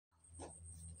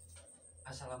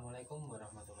Assalamualaikum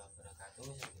warahmatullahi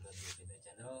wabarakatuh. Sedulur YouTube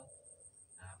channel.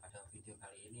 Nah, pada video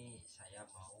kali ini saya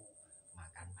mau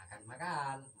makan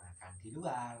di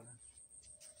luar.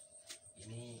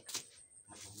 Ini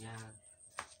menunya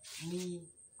mie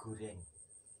goreng.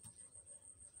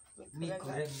 Mie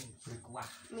goreng berkuah.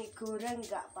 Mie goreng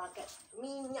nggak pakai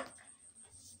minyak.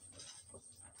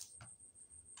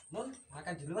 Nun,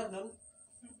 makan di luar, Nun.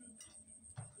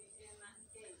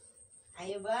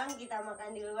 Ayo Bang, kita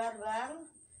makan di luar Bang.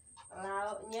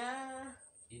 Lauknya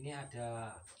ini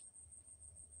ada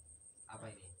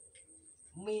apa ini?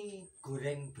 Mie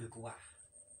goreng berkuah.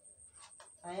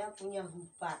 saya punya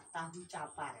hubat tahu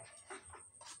capar.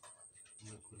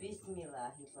 Mie goreng.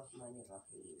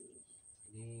 Bismillahirrahmanirrahim.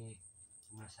 Ini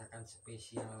masakan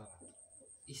spesial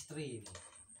istri ini.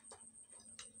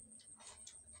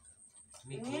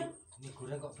 Mie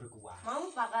goreng kok berkuah.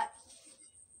 Mau pakai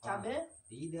cabai?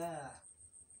 Tidak.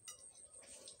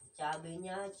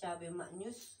 Cabenya cabai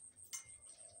maknyus.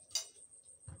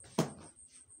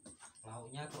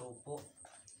 Lauknya kerupuk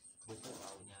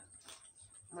lauknya.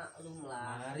 Maklum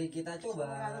lah. Mari kita coba.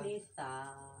 Orang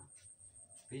desa.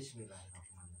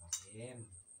 Bismillahirrahmanirrahim.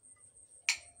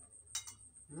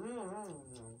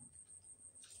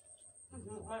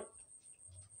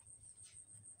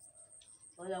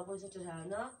 Walaupun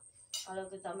sederhana, kalau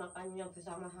kita makannya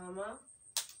bersama-sama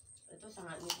itu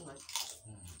sangat nikmat.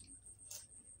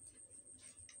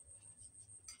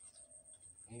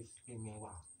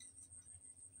 Istimewa.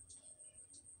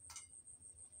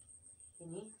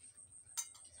 Ini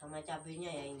sama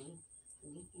cabenya ya ini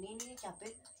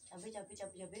cabai.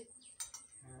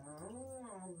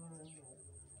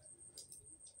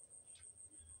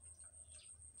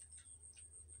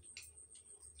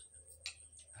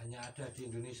 Hanya ada di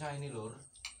Indonesia ini lur.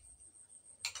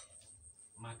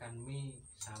 Makan mie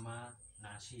sama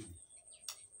nasi.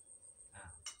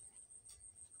 Nah,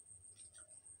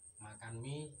 makan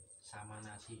mie sama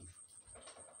nasi.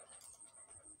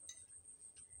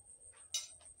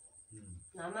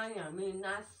 Namanya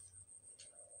minas.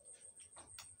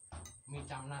 Mie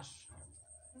camnas.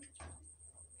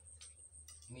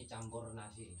 Mie campur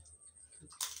nasi.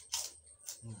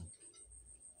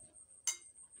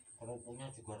 Kerupuknya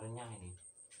juga renyah ini.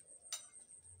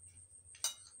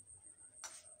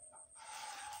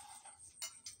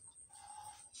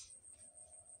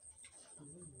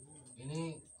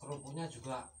 Ini kerupuknya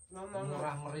juga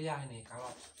murah meriah ini.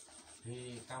 Kalau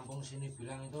di kampung sini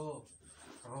bilang itu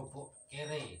kerupuk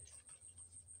kere.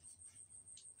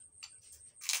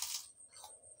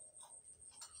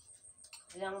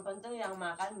 Yang penting yang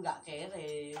makan nggak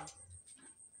kere.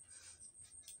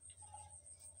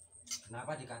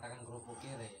 Kenapa dikatakan kerupuk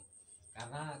kere?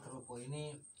 Karena kerupuk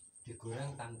ini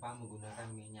digoreng tanpa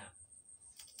menggunakan minyak.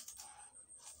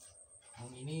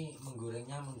 Ini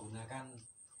menggorengnya menggunakan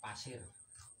pasir.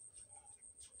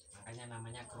 Makanya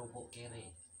namanya kerupuk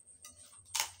kere.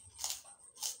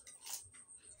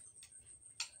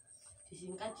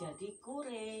 Disingkat jadi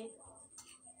kure.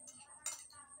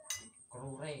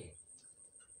 Krure.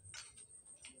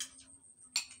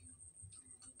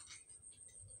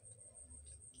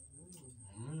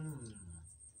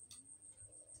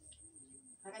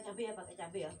 Pakai cabai ya, pakai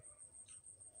cabai ya.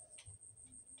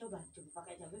 Coba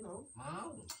pakai cabai mau?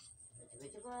 Mau.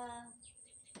 Coba.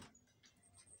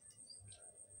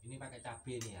 Ini pakai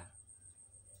cabai nih ya.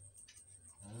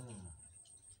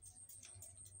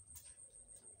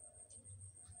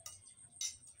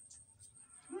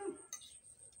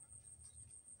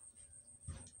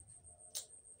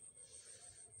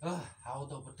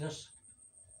 Auto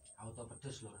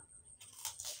pedes loh.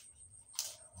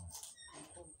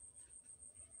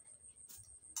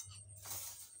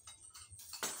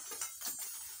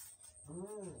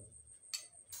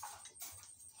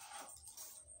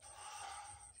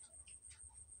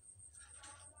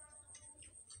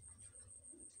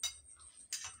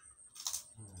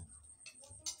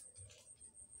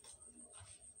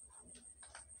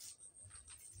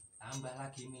 Tambah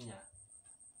lagi minyak.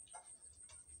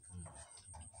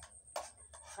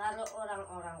 Kalau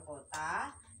orang-orang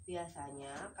kota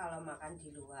biasanya kalau makan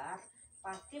di luar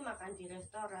pasti makan di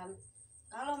restoran.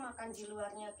 Kalau makan di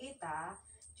luarnya kita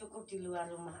cukup di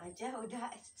luar rumah aja udah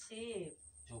sip.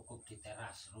 Cukup di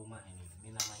teras rumah ini.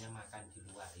 Ini namanya makan di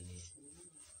luar ini.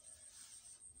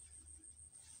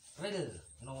 Real,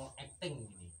 no acting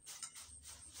ini.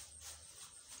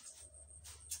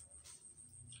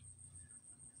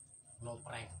 No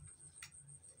prank.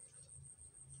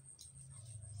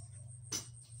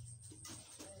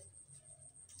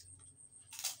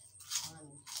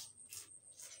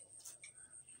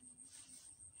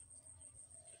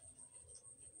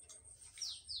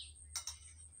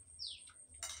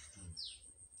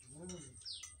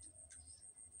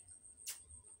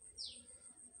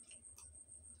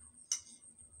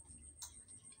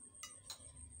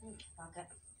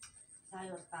 pakai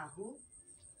sayur tahu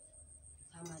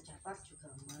sama capar juga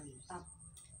mantap.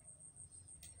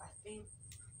 Pasti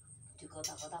di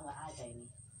kota-kota nggak ada ini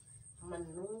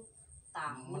menu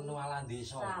tahu menu ala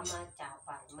Ndeso sama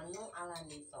capar, menu ala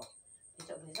Ndeso.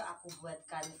 Besok-besok aku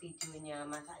buatkan videonya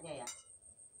masaknya ya.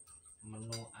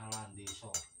 Menu ala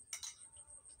Ndeso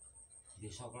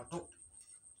kletuk.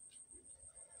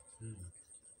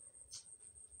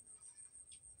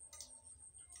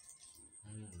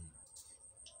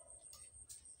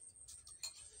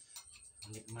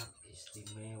 Nikmat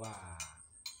istimewa.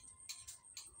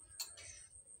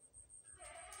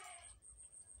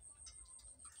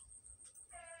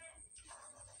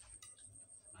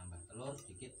 Nambah telur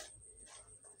sedikit.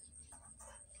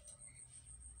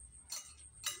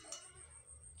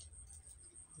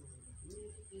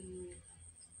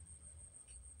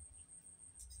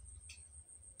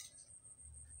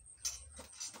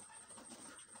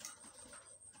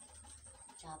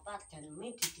 Capar dan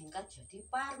mie disingkat jadi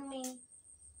parmi.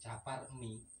 Capar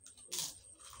mie.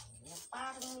 Ya,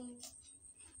 parmi.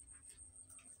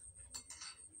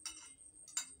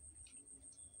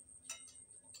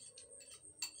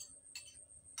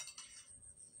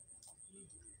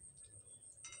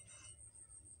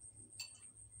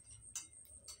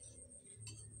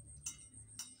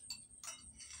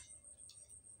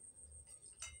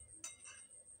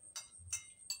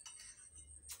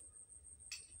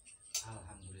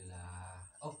 Alhamdulillah.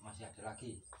 Oh, masih ada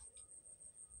lagi.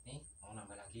 Nih, mau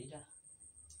nambah lagi dah.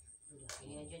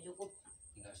 Ini aja cukup.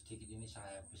 Tinggal sedikit, ini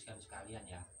saya habiskan sekalian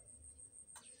ya.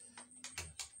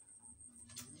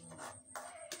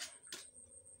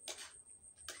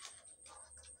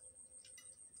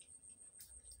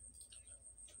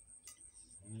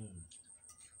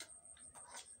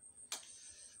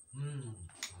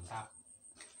 Mantap.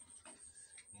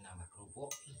 Ini nambah kerupuk.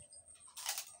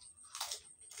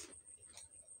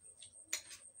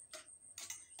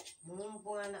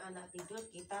 Mumpung anak-anak tidur,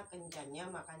 kita kencannya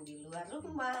makan di luar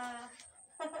rumah.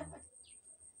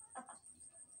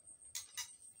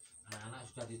 Anak-anak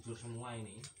sudah tidur semua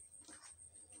ini.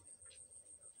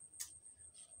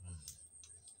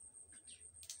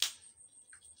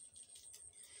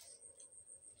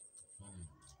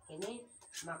 Ini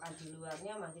makan di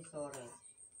luarnya masih sore.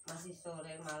 Masih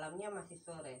sore, malamnya masih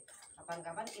sore.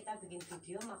 Kapan-kapan kita bikin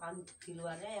video makan di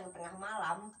luarnya yang tengah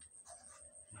malam.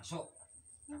 Masuk.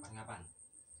 Kapan-kapan.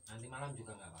 Nanti malam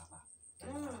juga nggak apa-apa.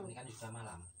 Ini kan sudah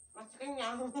malam. Masih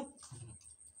kenyang.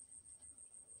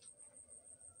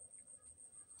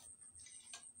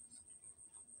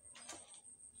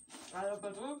 Kalau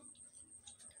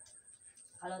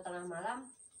tengah malam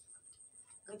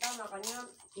kita makannya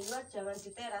di luar, jangan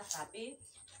di teras tapi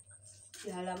di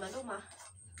halaman rumah.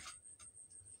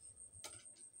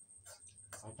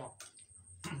 Cocok.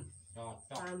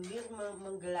 Cocok. Sambil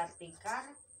menggelar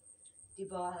tikar di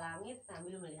bawah langit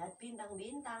sambil melihat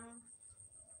bintang-bintang.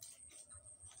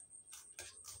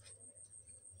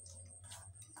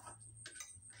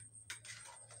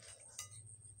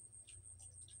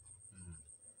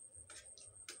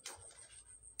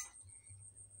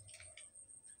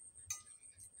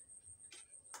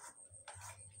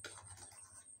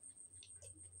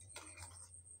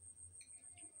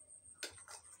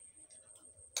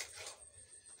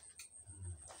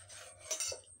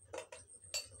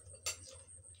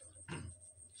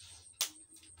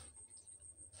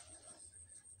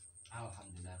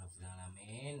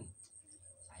 Alhamdulillahirrahmanirrahim.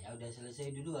 Saya udah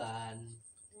selesai duluan.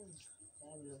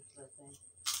 Saya belum selesai.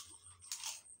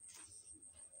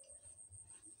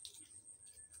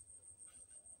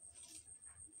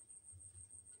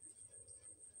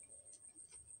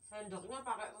 Sendoknya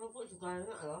pakai kerupuk juga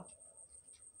enak loh.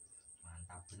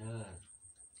 Mantap bener.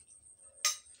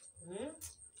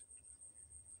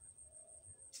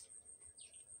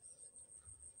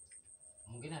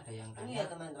 Mungkin ada yang Ini tanya, ya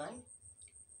teman-teman.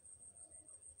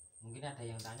 mungkin ada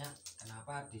yang tanya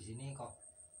kenapa di sini kok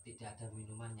tidak ada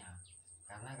minumannya.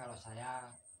 Karena kalau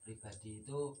saya pribadi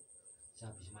itu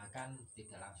sehabis makan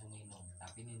tidak langsung minum,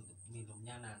 tapi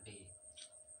minumnya nanti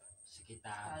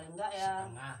sekitar Paling enggak ya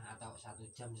setengah atau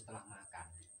 1 jam setelah makan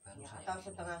baru ya, saya atau minum.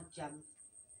 setengah jam.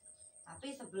 Tapi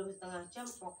sebelum setengah jam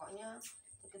pokoknya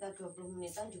sekitar 20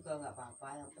 menitan juga nggak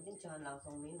apa-apa. Yang penting jangan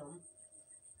langsung minum.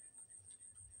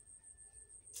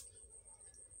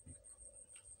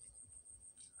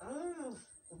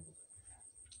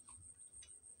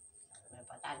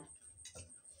 Repatan.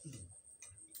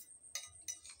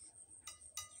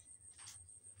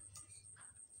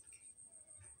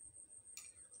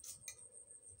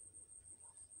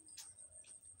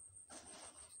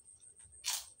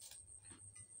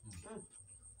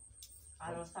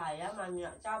 Kalau saya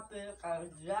banyak cabai, kalau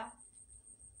dia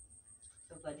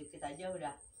coba dikit aja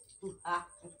udah. Ah,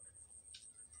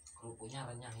 Kerupuknya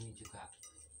renyah ini juga.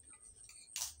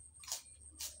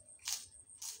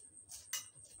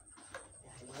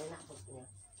 ya ini enak kerupuknya.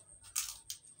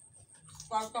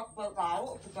 Cocok buat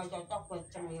lauk, juga cocok buat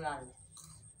cemilan.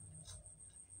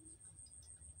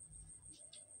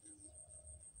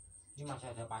 Ini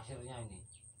masih ada pasirnya ini.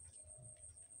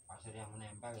 Pasir yang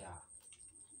menempel ya.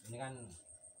 Ini kan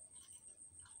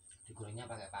digorengnya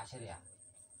pakai pasir ya.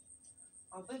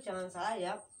 Tapi jangan salah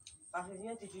ya,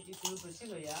 pasirnya dicuci dulu bersih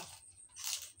loh ya.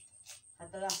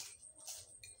 Setelah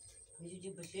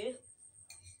dicuci bersih,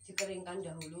 dikeringkan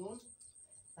dahulu,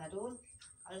 baru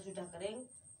kalau sudah kering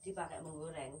dipakai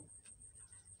menggoreng.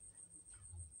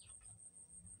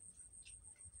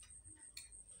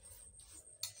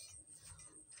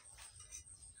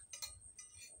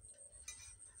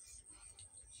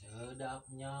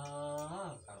 Sedapnya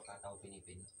kalau kata Upin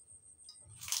Ipin.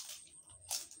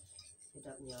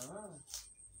 Sedapnya.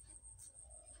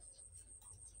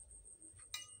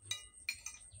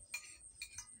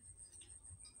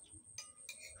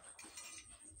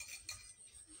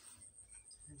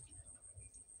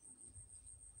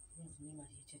 Ini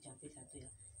masih cabai satu ya,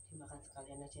 dimakan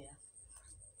sekalian aja ya.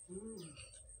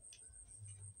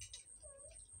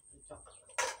 Cocok.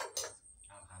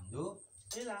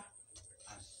 Alhamdulillah.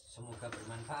 Semoga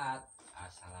bermanfaat.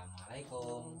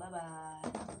 Assalamualaikum. Bye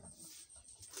bye.